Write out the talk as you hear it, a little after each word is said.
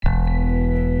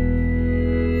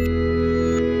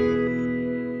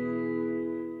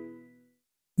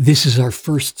This is our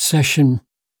first session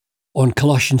on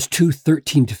Colossians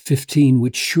 2:13-15,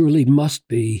 which surely must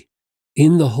be,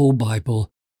 in the whole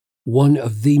Bible, one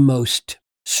of the most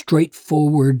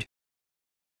straightforward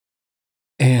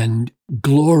and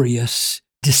glorious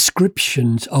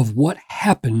descriptions of what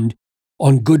happened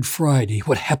on Good Friday,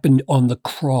 what happened on the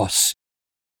cross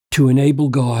to enable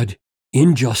God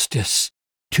in justice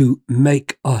to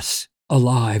make us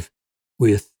alive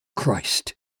with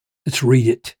Christ. Let's read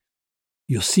it.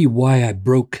 You'll see why I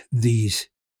broke these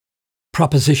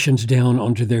propositions down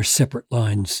onto their separate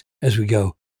lines as we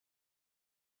go.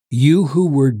 You who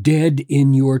were dead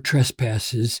in your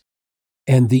trespasses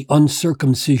and the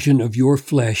uncircumcision of your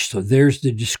flesh. So there's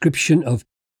the description of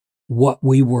what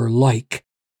we were like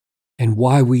and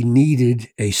why we needed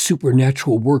a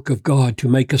supernatural work of God to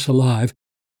make us alive.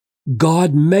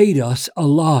 God made us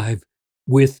alive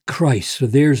with Christ. So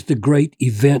there's the great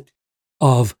event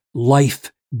of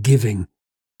life-giving.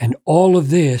 And all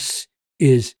of this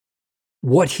is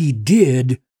what he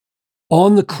did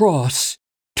on the cross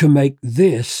to make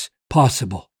this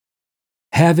possible,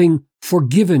 having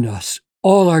forgiven us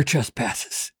all our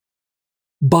trespasses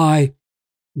by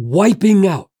wiping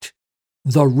out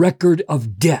the record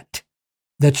of debt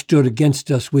that stood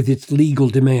against us with its legal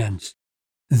demands.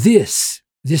 This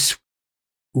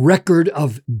record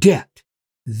of debt,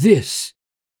 this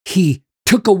he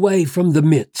took away from the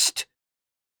midst,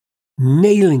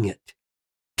 nailing it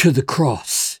to the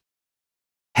cross,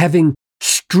 having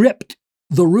stripped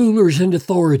the rulers and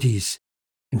authorities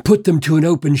and put them to an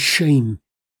open shame,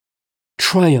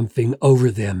 triumphing over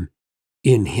them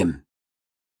in him.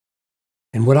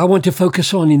 And what I want to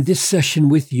focus on in this session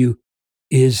with you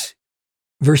is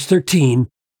verse 13,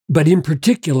 but in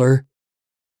particular,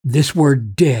 this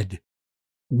word dead.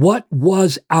 What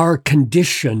was our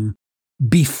condition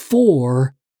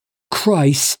before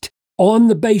Christ, on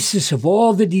the basis of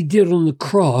all that he did on the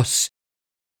cross,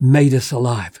 made us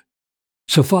alive?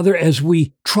 So, Father, as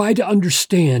we try to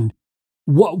understand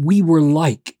what we were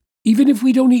like, even if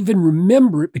we don't even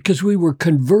remember it because we were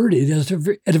converted at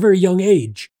a very young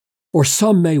age, or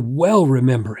some may well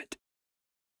remember it,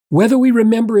 whether we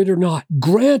remember it or not,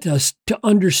 grant us to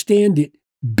understand it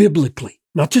biblically,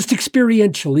 not just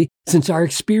experientially, since our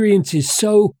experience is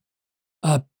so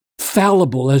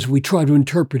fallible as we try to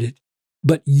interpret it,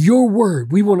 but your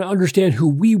word. We want to understand who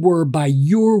we were by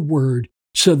your word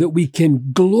so that we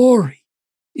can glory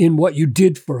in what you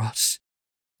did for us.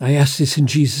 I ask this in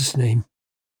Jesus' name.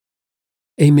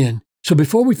 Amen. So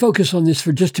before we focus on this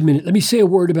for just a minute, let me say a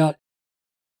word about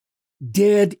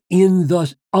dead in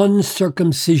the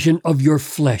uncircumcision of your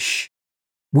flesh.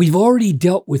 We've already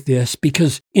dealt with this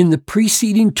because in the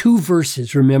preceding two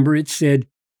verses, remember, it said,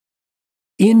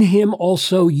 in him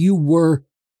also you were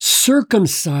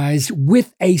circumcised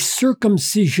with a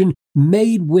circumcision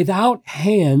made without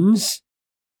hands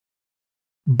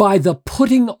by the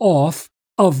putting off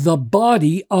of the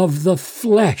body of the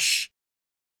flesh.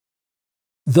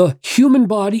 The human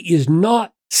body is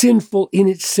not sinful in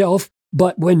itself,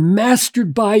 but when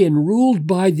mastered by and ruled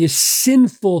by this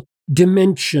sinful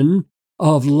dimension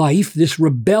of life, this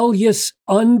rebellious,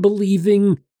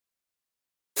 unbelieving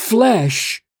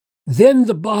flesh, then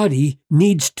the body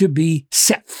needs to be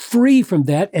set free from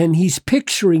that, and he's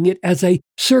picturing it as a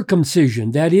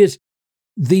circumcision. That is,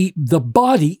 the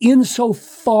body,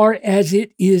 insofar as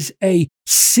it is a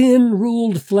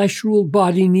sin-ruled, flesh-ruled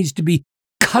body, needs to be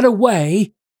cut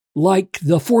away, like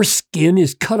the foreskin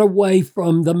is cut away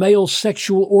from the male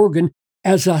sexual organ,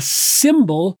 as a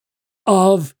symbol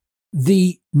of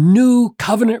the new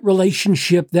covenant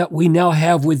relationship that we now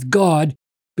have with God,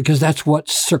 because that's what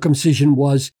circumcision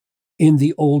was in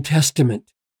the Old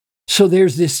Testament. So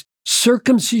there's this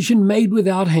circumcision made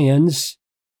without hands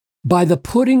by the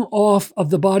putting off of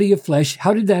the body of flesh.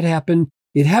 How did that happen?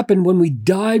 It happened when we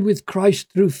died with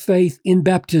Christ through faith in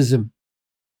baptism.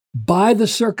 By the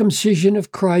circumcision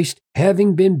of Christ,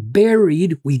 having been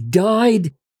buried, we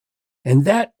died, and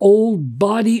that old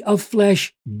body of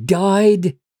flesh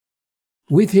died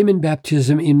with him in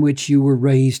baptism, in which you were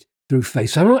raised through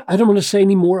faith. So I don't want to say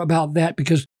any more about that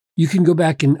because you can go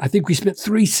back and I think we spent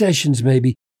 3 sessions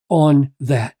maybe on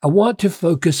that. I want to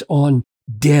focus on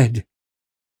dead.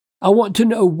 I want to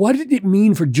know, what did it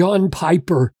mean for John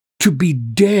Piper to be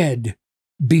dead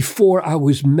before I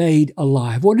was made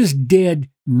alive? What does dead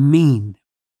mean?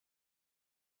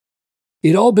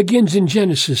 It all begins in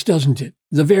Genesis, doesn't it?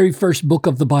 The very first book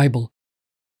of the Bible.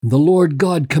 The Lord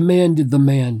God commanded the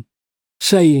man,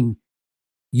 saying,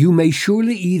 you may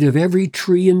surely eat of every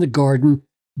tree in the garden,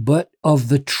 but of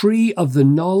the tree of the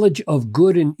knowledge of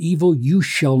good and evil you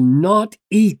shall not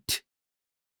eat.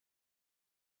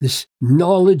 This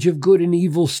knowledge of good and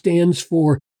evil stands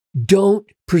for don't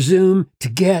presume to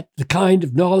get the kind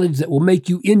of knowledge that will make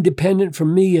you independent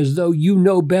from me as though you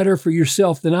know better for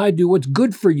yourself than I do what's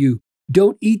good for you.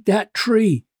 Don't eat that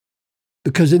tree,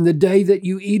 because in the day that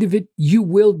you eat of it, you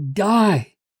will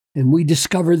die. And we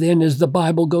discover then as the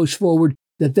Bible goes forward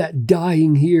that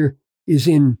dying here is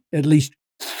in at least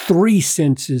three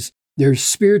senses. There's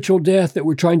spiritual death that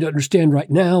we're trying to understand right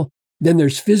now. Then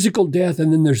there's physical death.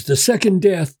 And then there's the second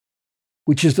death,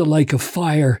 which is the lake of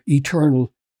fire,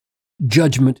 eternal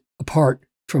judgment apart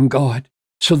from God.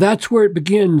 So that's where it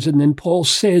begins. And then Paul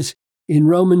says in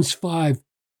Romans 5,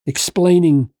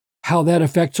 explaining how that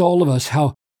affects all of us,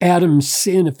 how Adam's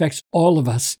sin affects all of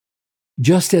us.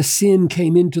 Just as sin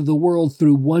came into the world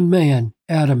through one man,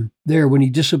 Adam, there when he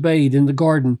disobeyed in the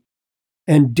garden,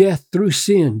 and death through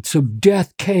sin. So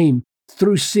death came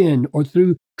through sin or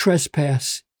through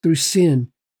trespass, through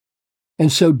sin.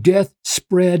 And so death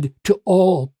spread to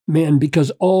all men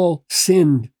because all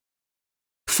sinned.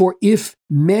 For if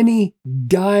many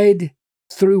died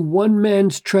through one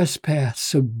man's trespass,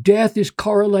 so death is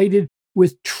correlated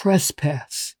with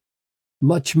trespass,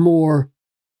 much more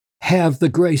have the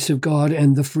grace of God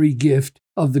and the free gift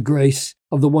of the grace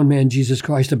of the one man, Jesus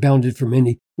Christ, abounded for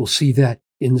many. We'll see that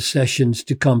in the sessions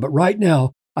to come. But right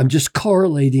now, I'm just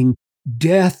correlating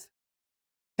death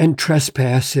and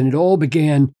trespass, and it all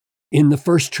began in the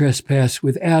first trespass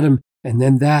with Adam, and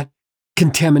then that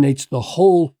contaminates the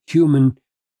whole human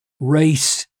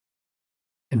race.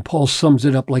 And Paul sums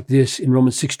it up like this in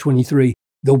Romans 6:23,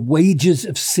 the wages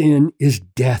of sin is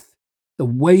death. The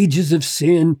wages of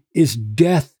sin is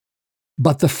death,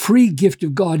 but the free gift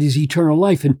of God is eternal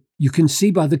life. And you can see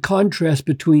by the contrast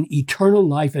between eternal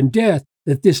life and death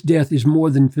that this death is more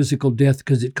than physical death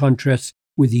because it contrasts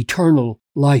with eternal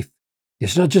life.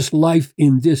 It's not just life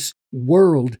in this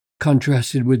world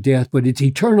contrasted with death, but it's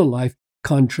eternal life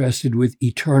contrasted with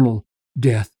eternal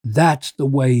death. That's the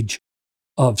wage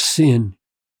of sin.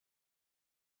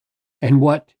 And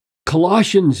what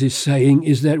Colossians is saying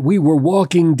is that we were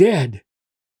walking dead.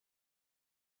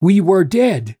 We were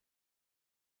dead.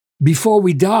 Before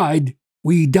we died,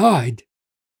 we died.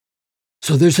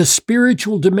 So there's a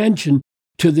spiritual dimension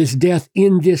to this death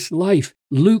in this life.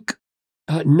 Luke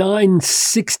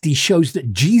 9:60 shows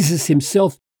that Jesus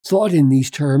himself thought in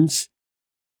these terms.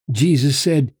 Jesus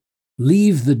said,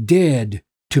 leave the dead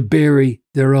to bury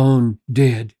their own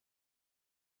dead.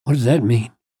 What does that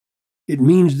mean? It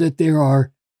means that there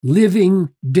are living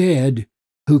dead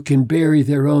who can bury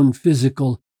their own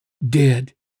physical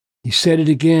dead. He said it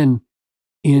again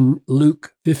in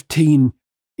Luke 15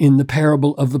 in the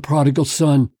parable of the prodigal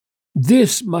son.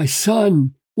 This, my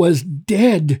son, was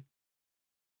dead,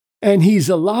 and he's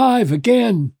alive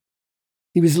again.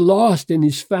 He was lost and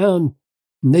is found.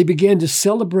 And they began to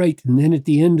celebrate. And then at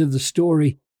the end of the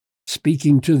story,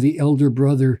 speaking to the elder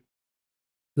brother,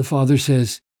 the father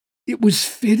says, it was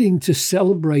fitting to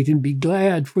celebrate and be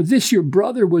glad, for this your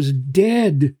brother was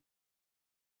dead,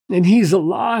 and he's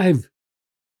alive.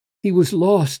 He was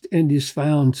lost and is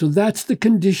found. So that's the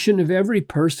condition of every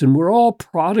person. We're all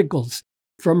prodigals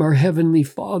from our Heavenly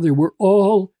Father. We're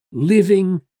all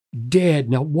living dead.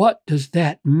 Now, what does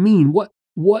that mean?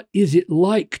 What is it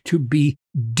like to be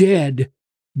dead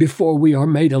before we are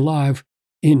made alive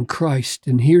in Christ?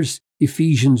 And here's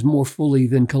Ephesians more fully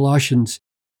than Colossians.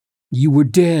 You were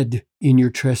dead in your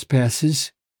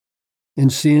trespasses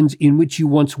and sins in which you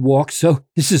once walked. So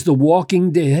this is the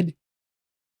walking dead.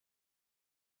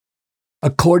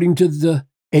 According to the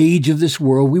age of this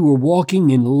world, we were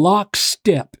walking in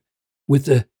lockstep with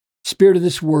the spirit of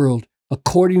this world.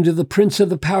 According to the prince of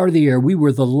the power of the air, we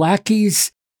were the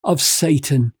lackeys of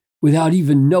Satan without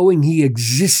even knowing he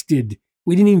existed.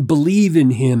 We didn't even believe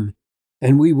in him.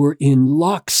 And we were in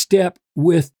lockstep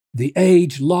with the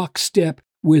age, lockstep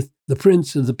with the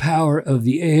prince of the power of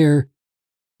the air,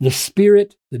 the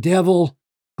spirit, the devil,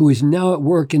 who is now at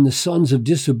work in the sons of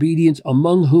disobedience,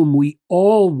 among whom we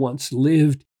all once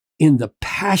lived in the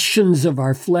passions of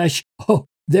our flesh. Oh,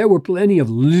 there were plenty of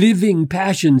living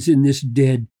passions in this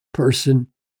dead person.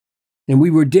 And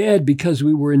we were dead because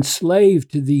we were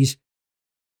enslaved to these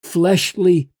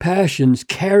fleshly passions,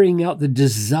 carrying out the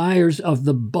desires of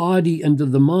the body and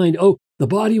of the mind. Oh, the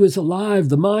body was alive,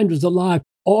 the mind was alive,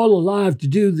 all alive to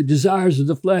do the desires of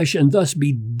the flesh and thus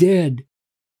be dead.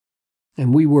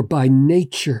 And we were by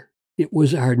nature, it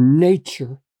was our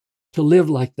nature to live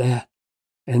like that,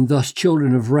 and thus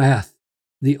children of wrath,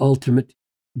 the ultimate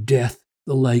death,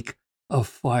 the lake of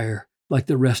fire, like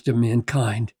the rest of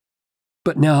mankind.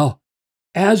 But now,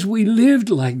 as we lived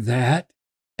like that,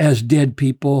 as dead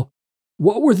people,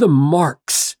 what were the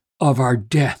marks of our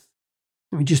death?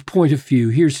 Let me just point a few.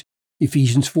 Here's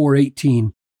Ephesians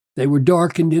 4:18. They were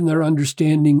darkened in their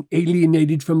understanding,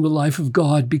 alienated from the life of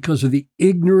God because of the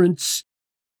ignorance,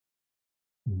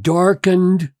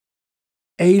 darkened,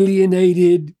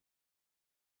 alienated,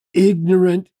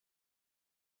 ignorant,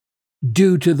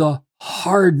 due to the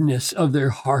hardness of their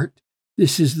heart.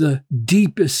 This is the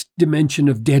deepest dimension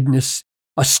of deadness.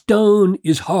 A stone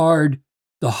is hard.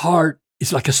 The heart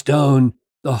is like a stone.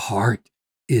 The heart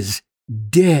is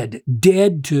dead,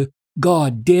 dead to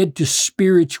God, dead to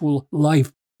spiritual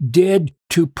life, dead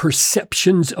to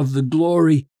perceptions of the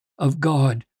glory of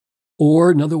God.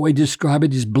 Or another way to describe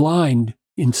it is blind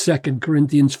in 2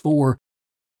 Corinthians 4.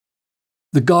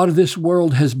 The God of this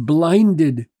world has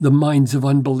blinded the minds of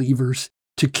unbelievers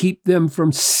to keep them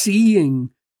from seeing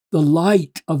the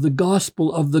light of the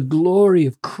gospel of the glory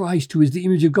of Christ, who is the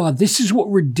image of God. This is what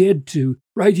we're dead to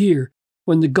right here.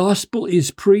 When the gospel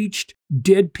is preached,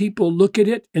 dead people look at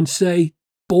it and say,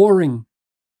 boring,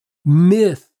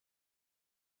 myth,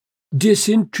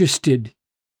 disinterested,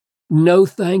 no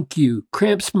thank you,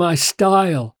 cramps my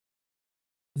style.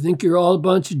 I think you're all a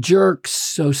bunch of jerks,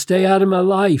 so stay out of my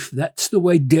life. That's the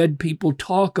way dead people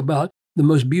talk about the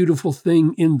most beautiful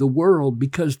thing in the world,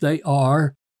 because they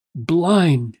are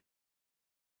blind.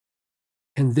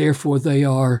 And therefore they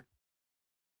are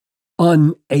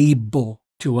unable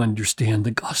to understand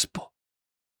the gospel.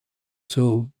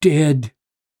 So dead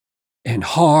and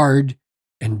hard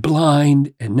and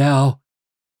blind and now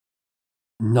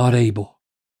not able.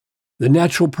 The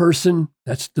natural person,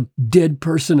 that's the dead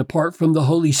person apart from the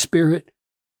Holy Spirit,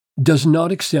 does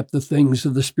not accept the things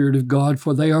of the Spirit of God,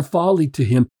 for they are folly to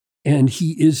him. And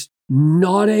he is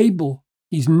not able.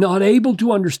 He's not able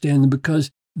to understand them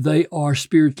because they are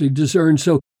spiritually discerned.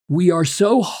 So we are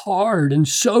so hard and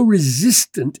so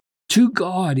resistant to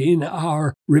God in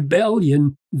our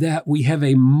rebellion that we have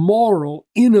a moral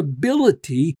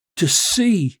inability to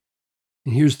see.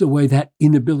 And here's the way that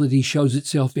inability shows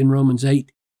itself in Romans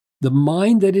 8. The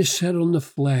mind that is set on the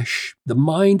flesh, the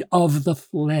mind of the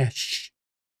flesh,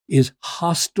 is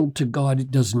hostile to God.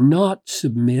 It does not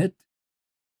submit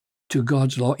to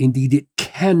God's law. Indeed, it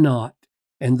cannot.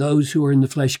 And those who are in the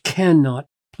flesh cannot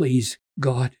please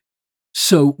God.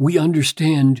 So we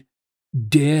understand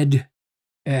dead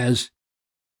as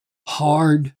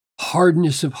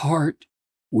hardness of heart.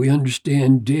 We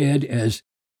understand dead as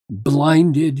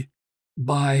blinded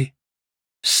by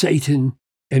Satan,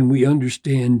 and we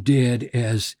understand dead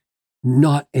as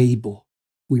not able.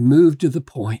 We move to the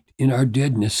point in our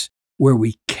deadness where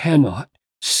we cannot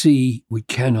see, we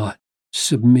cannot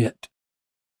submit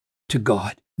to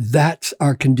God. That's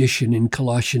our condition in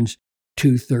Colossians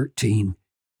 2:13.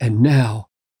 And now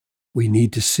we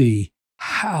need to see,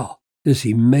 how does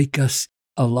he make us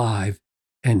alive,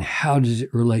 and how does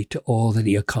it relate to all that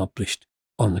he accomplished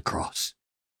on the cross?